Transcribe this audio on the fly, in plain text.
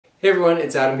Hey everyone,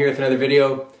 it's Adam here with another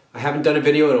video. I haven't done a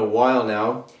video in a while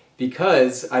now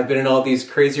because I've been in all these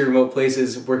crazy remote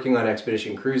places working on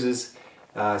expedition cruises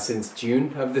since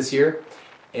June of this year,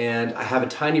 and I have a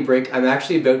tiny break. I'm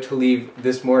actually about to leave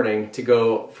this morning to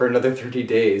go for another 30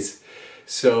 days.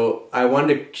 So I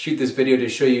wanted to shoot this video to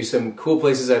show you some cool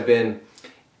places I've been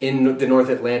in the North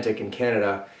Atlantic in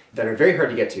Canada that are very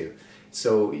hard to get to.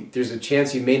 So there's a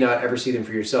chance you may not ever see them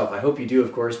for yourself. I hope you do,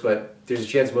 of course, but there's a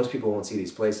chance most people won't see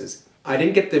these places. I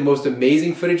didn't get the most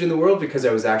amazing footage in the world because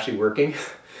I was actually working.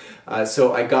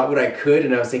 So I got what I could,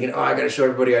 and I was thinking, oh, I gotta show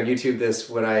everybody on YouTube this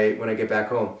when I get back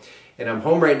home. And I'm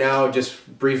home right now,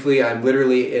 just briefly. I'm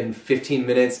literally in 15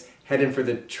 minutes heading for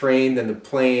the train, then the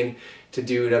plane to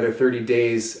do another 30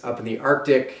 days up in the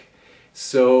Arctic.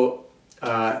 So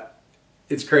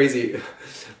it's crazy.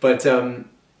 But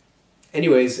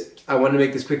anyways, I wanted to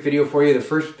make this quick video for you. The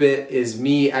first bit is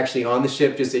me actually on the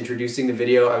ship, just introducing the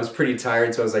video. I was pretty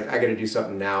tired, so I was like, I gotta do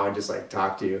something now and just like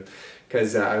talk to you,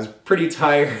 because I was pretty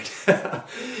tired.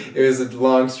 It was a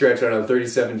long stretch, I don't know,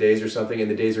 37 days or something, and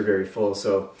the days were very full.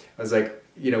 So I was like,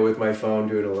 you know, with my phone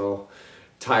doing a little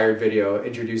tired video,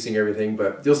 introducing everything,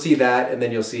 but you'll see that, and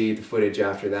then you'll see the footage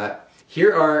after that.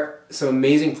 Here are some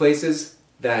amazing places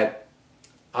that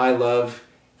I love,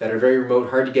 that are very remote,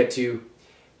 hard to get to.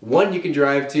 One you can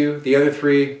drive to, the other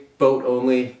three, boat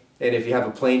only, and if you have a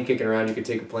plane kicking around, you could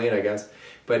take a plane, I guess.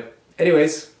 But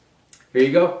anyways, here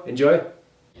you go, enjoy.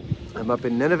 I'm up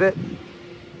in Nunavut.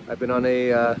 I've been on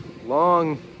a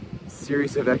long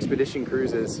series of expedition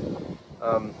cruises,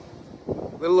 a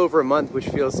little over a month, which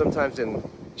feels sometimes in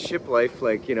ship life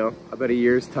like, you know, about a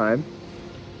year's time.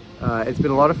 It's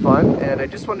been a lot of fun, and I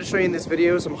just wanted to show you in this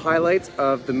video some highlights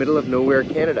of the middle of nowhere,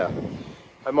 Canada.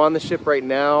 I'm on the ship right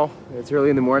now. It's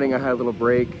early in the morning. I had a little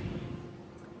break.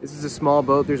 This is a small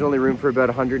boat. There's only room for about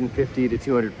 150 to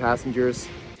 200 passengers.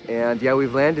 And yeah,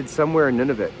 we've landed somewhere in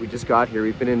Nunavut. We just got here.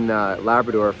 We've been in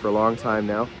Labrador for a long time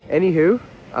now. Anywho,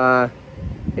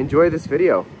 enjoy this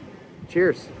video.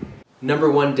 Cheers.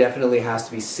 Number one definitely has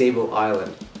to be Sable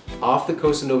Island. Off the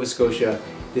coast of Nova Scotia,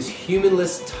 this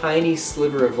humanless tiny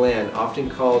sliver of land, often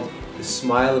called the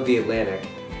Smile of the Atlantic,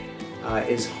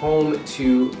 is home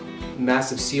to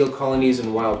massive seal colonies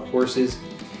and wild horses.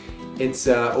 It's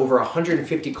over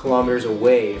 150 kilometers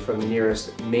away from the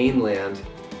nearest mainland,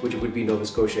 which would be Nova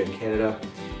Scotia in Canada.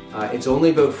 It's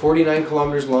only about 49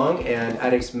 kilometers long, and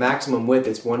at its maximum width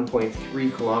it's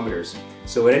 1.3 kilometers.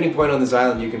 So at any point on this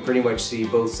island you can pretty much see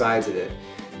both sides of it.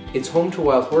 It's home to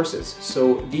wild horses.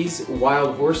 So these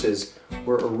wild horses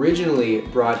were originally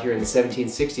brought here in the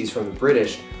 1760s from the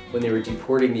British when they were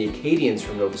deporting the Acadians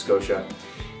from Nova Scotia.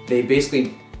 They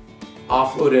basically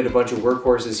offloaded a bunch of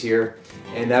workhorses here,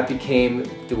 and that became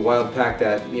the wild pack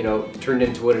that, you know, turned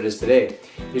into what it is today.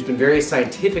 There's been various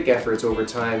scientific efforts over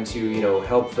time to, you know,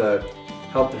 help the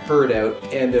herd out,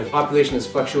 and the population has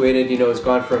fluctuated. You know, it's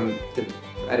gone from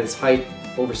at its height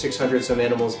over 600 some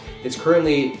animals. It's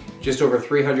currently just over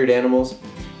 300 animals.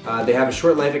 They have a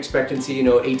short life expectancy, you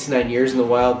know, 8 to 9 years in the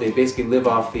wild. They basically live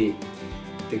off the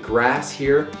grass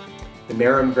here, the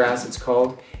marram grass it's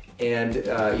called, and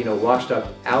you know, washed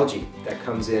up algae that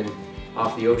comes in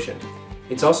off the ocean.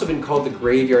 It's also been called the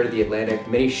graveyard of the Atlantic.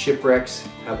 Many shipwrecks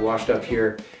have washed up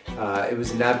here. It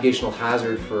was a navigational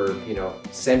hazard for, you know,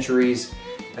 centuries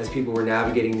as people were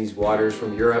navigating these waters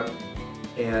from Europe,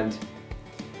 and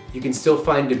you can still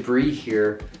find debris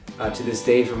here to this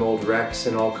day from old wrecks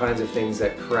and all kinds of things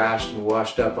that crashed and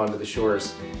washed up onto the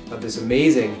shores of this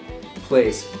amazing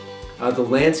place. The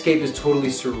landscape is totally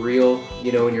surreal.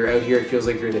 You know, when you're out here, it feels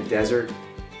like you're in the desert,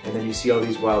 and then you see all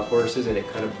these wild horses and it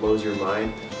kind of blows your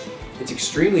mind. It's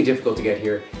extremely difficult to get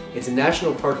here. It's a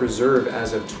National Park Reserve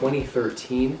as of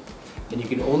 2013, and you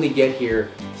can only get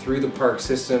here through the park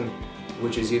system,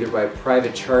 which is either by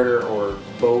private charter or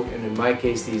boat, and in my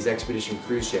case, these expedition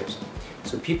cruise ships.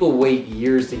 So people wait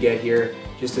years to get here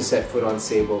just to set foot on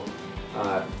Sable,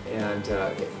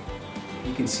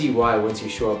 you can see why once you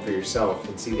show up for yourself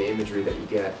and see the imagery that you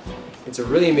get. It's a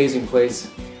really amazing place.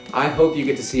 I hope you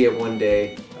get to see it one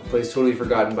day, a place totally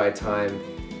forgotten by time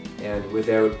and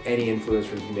without any influence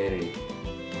from humanity.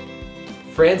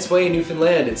 François,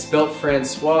 Newfoundland. It's spelt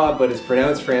Francois, but it's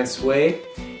pronounced François.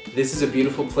 This is a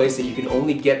beautiful place that you can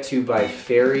only get to by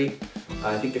ferry.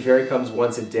 I think the ferry comes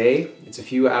once a day. It's a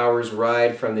few hours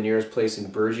ride from the nearest place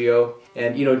in Burgeo.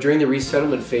 And you know, during the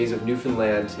resettlement phase of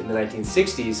Newfoundland in the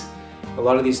 1960s, a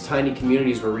lot of these tiny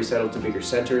communities were resettled to bigger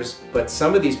centers, but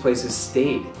some of these places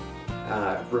stayed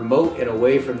remote and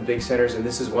away from the big centers, and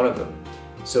this is one of them.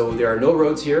 So there are no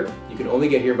roads here. You can only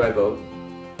get here by boat.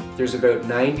 There's about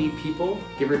 90 people,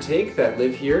 give or take, that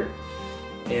live here,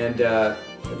 and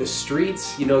The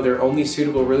streets, you know, they're only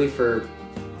suitable really for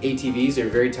ATVs. They're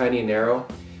very tiny and narrow.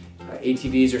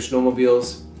 ATVs or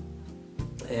snowmobiles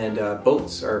and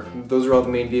boats those are all the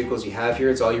main vehicles you have here.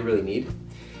 It's all you really need.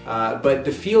 But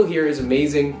the feel here is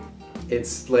amazing.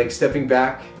 It's like stepping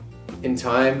back in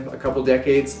time a couple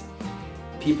decades.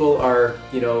 People are,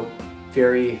 you know,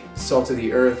 very salt of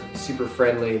the earth, super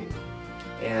friendly,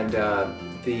 and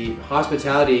the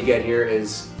hospitality you get here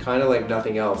is kind of like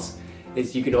nothing else.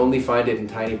 You can only find it in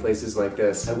tiny places like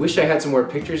this. I wish I had some more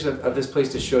pictures of this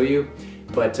place to show you,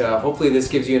 but hopefully this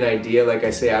gives you an idea. Like I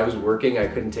say, I was working, I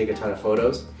couldn't take a ton of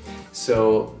photos.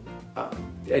 So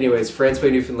anyways, France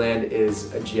Bay, Newfoundland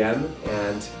is a gem,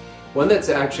 and one that's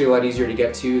actually a lot easier to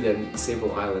get to than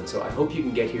Sable Island. So I hope you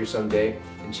can get here someday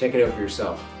and check it out for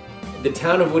yourself. The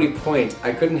town of Woody Point,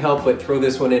 I couldn't help but throw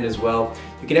this one in as well.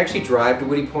 You can actually drive to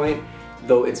Woody Point,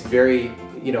 though it's very,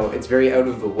 you know, it's very out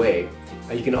of the way.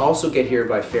 You can also get here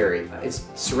by ferry. It's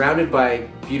surrounded by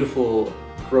beautiful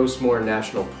Grossmoor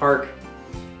National Park,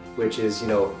 which is, you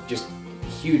know, just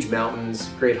huge mountains,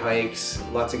 great hikes,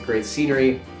 lots of great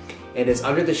scenery, and it's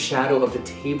under the shadow of the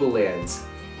Tablelands.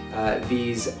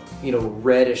 These, you know,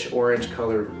 reddish orange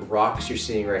colored rocks you're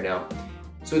seeing right now.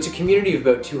 So it's a community of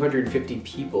about 250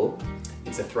 people.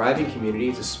 It's a thriving community.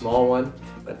 It's a small one,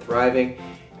 but thriving.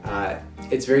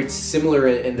 It's very similar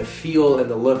in the feel and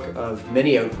the look of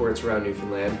many outports around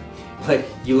Newfoundland. Like,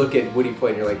 you look at Woody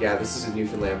Point and you're like, yeah, this is a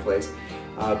Newfoundland place.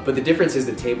 But the difference is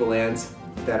the Tablelands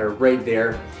that are right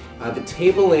there. The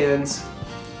Tablelands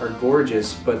are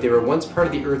gorgeous, but they were once part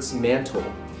of the Earth's mantle,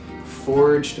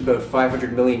 forged about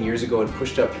 500 million years ago and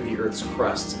pushed up through the Earth's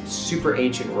crust. Super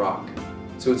ancient rock.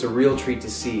 So it's a real treat to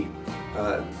see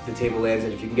the Tablelands,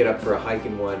 and if you can get up for a hike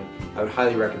in one, I would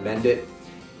highly recommend it.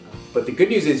 But the good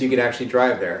news is you can actually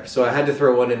drive there, so I had to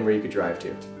throw one in where you could drive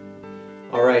to.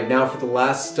 Alright, now for the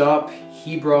last stop,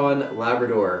 Hebron,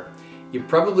 Labrador. You've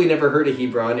probably never heard of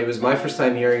Hebron. It was my first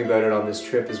time hearing about it on this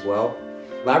trip as well.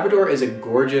 Labrador is a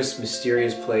gorgeous,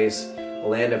 mysterious place, a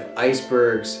land of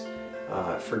icebergs,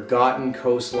 forgotten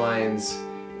coastlines,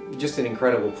 just an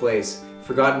incredible place.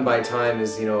 Forgotten by time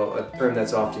is, you know, a term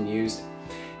that's often used.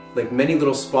 Like many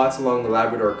little spots along the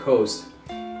Labrador coast,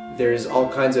 there's all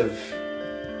kinds of,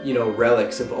 you know,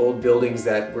 relics of old buildings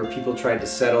where people tried to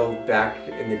settle back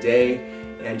in the day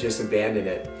and just abandon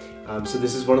it. So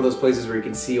this is one of those places where you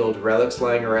can see old relics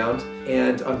lying around.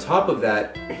 And on top of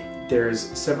that, there's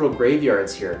several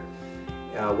graveyards here.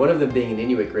 One of them being an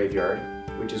Inuit graveyard,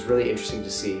 which is really interesting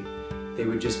to see. They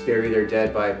would just bury their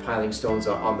dead by piling stones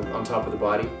on top of the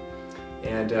body.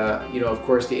 And you know, of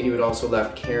course, the Inuit also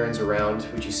left cairns around,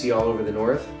 which you see all over the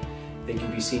north. They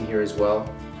can be seen here as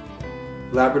well.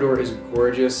 Labrador is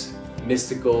gorgeous,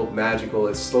 mystical, magical.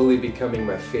 It's slowly becoming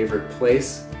my favorite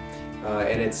place.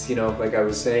 And it's, you know, like I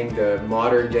was saying, the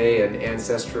modern day and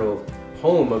ancestral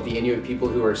home of the Inuit people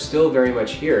who are still very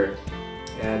much here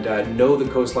and know the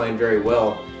coastline very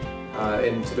well.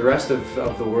 And to the rest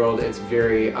of the world, it's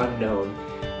very unknown.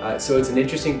 So it's an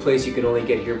interesting place. You can only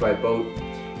get here by boat.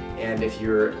 And if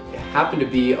you happen to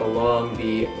be along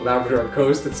the Labrador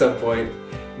coast at some point,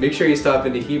 make sure you stop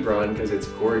into Hebron because it's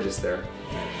gorgeous there.